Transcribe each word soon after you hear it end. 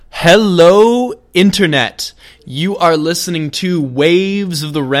Hello, Internet. You are listening to Waves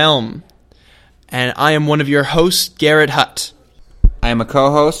of the Realm, and I am one of your hosts, Garrett Hutt. I am a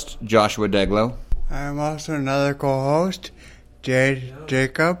co-host, Joshua Deglow. I am also another co-host, Jade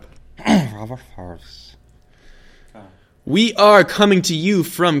Jacob. Robert Farves. We are coming to you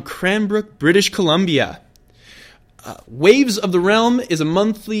from Cranbrook, British Columbia. Waves of the Realm is a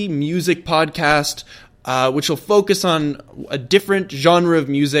monthly music podcast which will focus on a different genre of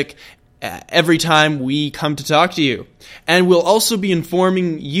music every time we come to talk to you. And we'll also be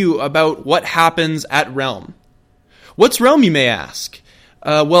informing you about what happens at Realm. What's Realm, you may ask?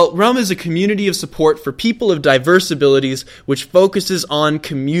 Well, Realm is a community of support for people of diverse abilities which focuses on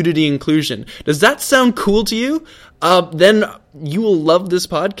community inclusion. Does that sound cool to you? Then you will love this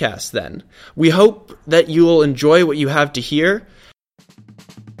podcast then. We hope that you will enjoy what you have to hear.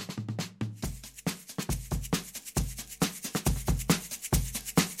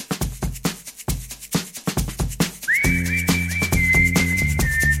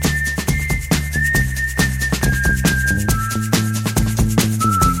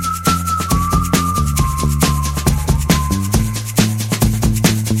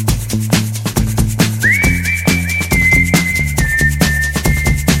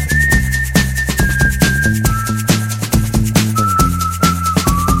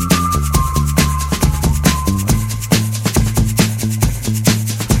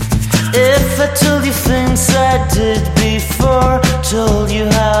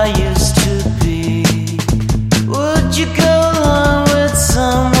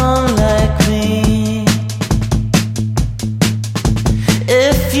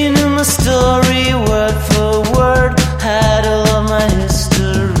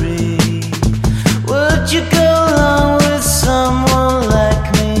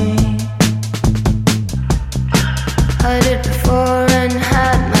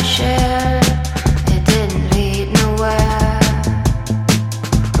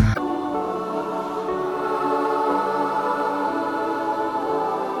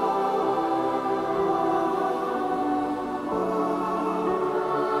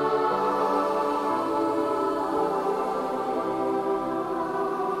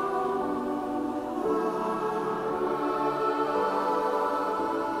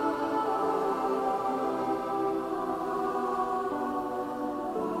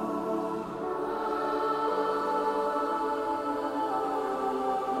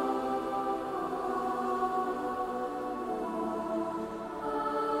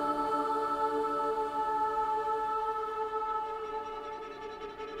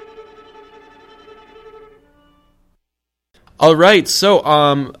 Alright, so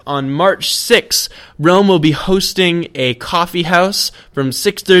on March 6th, Realm will be hosting a coffee house from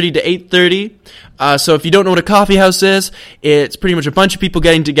 6:30 to 8:30. So if you don't know what a coffee house is, it's pretty much a bunch of people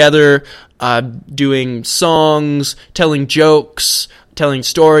getting together, doing songs, telling jokes, telling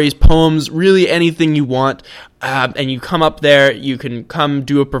stories, poems, really anything you want. And you come up there, you can come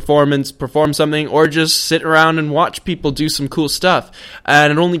do a performance, perform something, or just sit around and watch people do some cool stuff.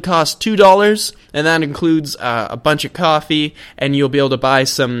 And it only costs $2, and that includes a bunch of coffee, and you'll be able to buy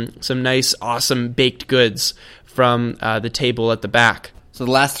some nice, awesome baked goods from the table at the back. So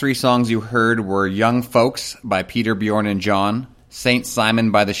the last three songs you heard were Young Folks by Peter, Bjorn, and John, Saint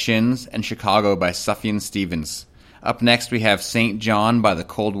Simon by the Shins, and Chicago by Sufjan Stevens. Up next we have St. John by the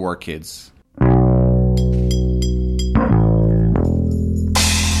Cold War Kids.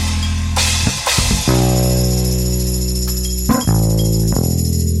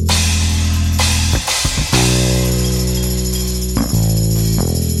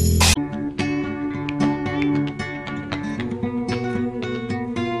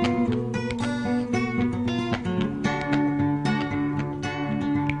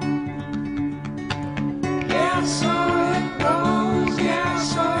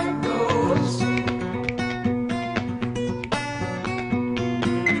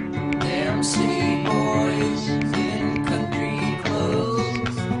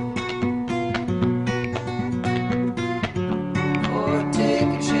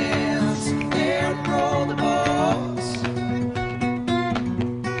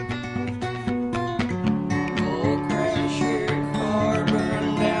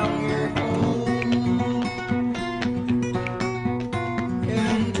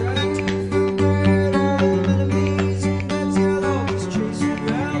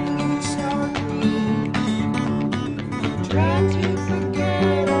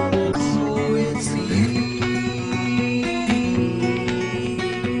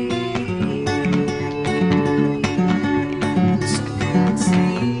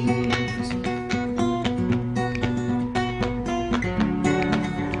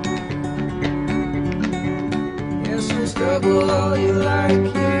 struggle all you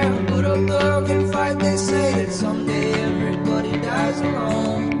like, yeah. Put up up and fight, they say that someday everybody dies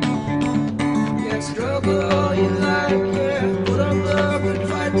alone. Yeah, struggle all you like, yeah. Put up up and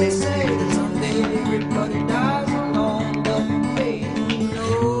fight, they say that someday everybody dies alone. But hey, who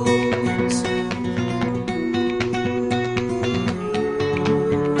knows?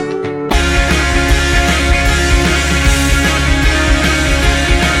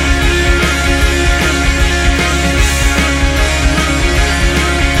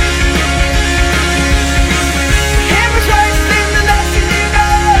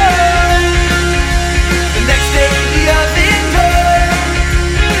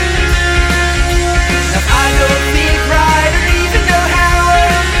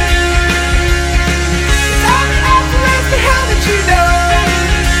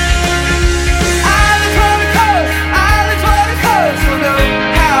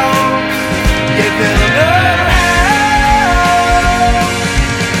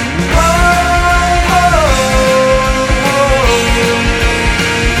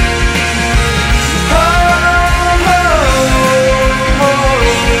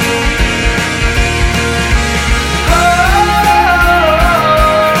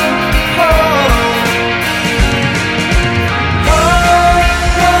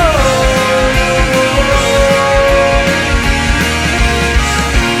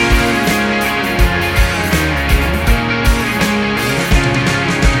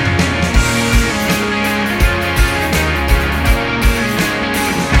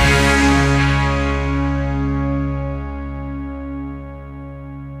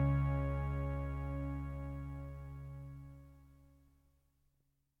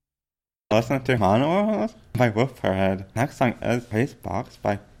 Listening to Manowar by Wolfhead. Next song is Face Box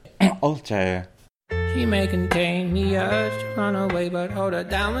by Ultra. She may contain the urge to run away, but hold her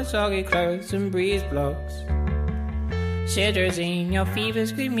down with soggy clothes and breeze blocks. Cetirizine, your fever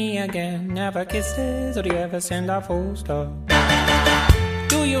scream me again. Never kisses, or do you ever send a full stop?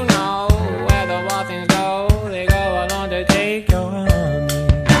 Do you know where the wild things go? They go along to take your honey.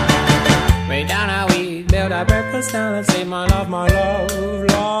 Way down how we build our breakfast down and say my love, love,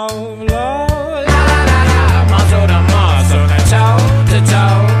 love. La la la, muscle to muscle, toe to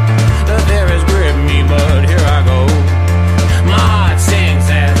toe. The fear grip me, but here I go. My heart sings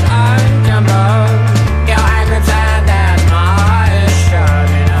as I tremble. Your hand grips and as my heart is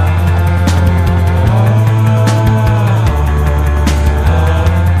shutting up.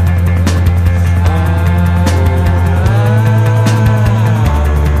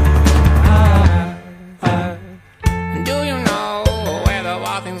 Do you know where the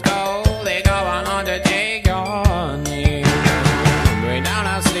wild things go? They go on to take your honey. Way down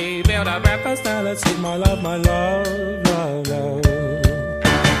our sleep, build a breakfast now. Let's eat my love, love, love.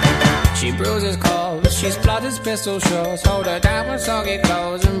 She bruises calls, she splutters pistol shots. Hold her down with soggy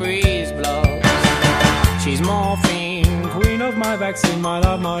clothes and breeze blows. She's morphine, queen of my vaccine, my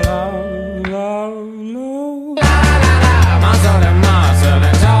love, love, love.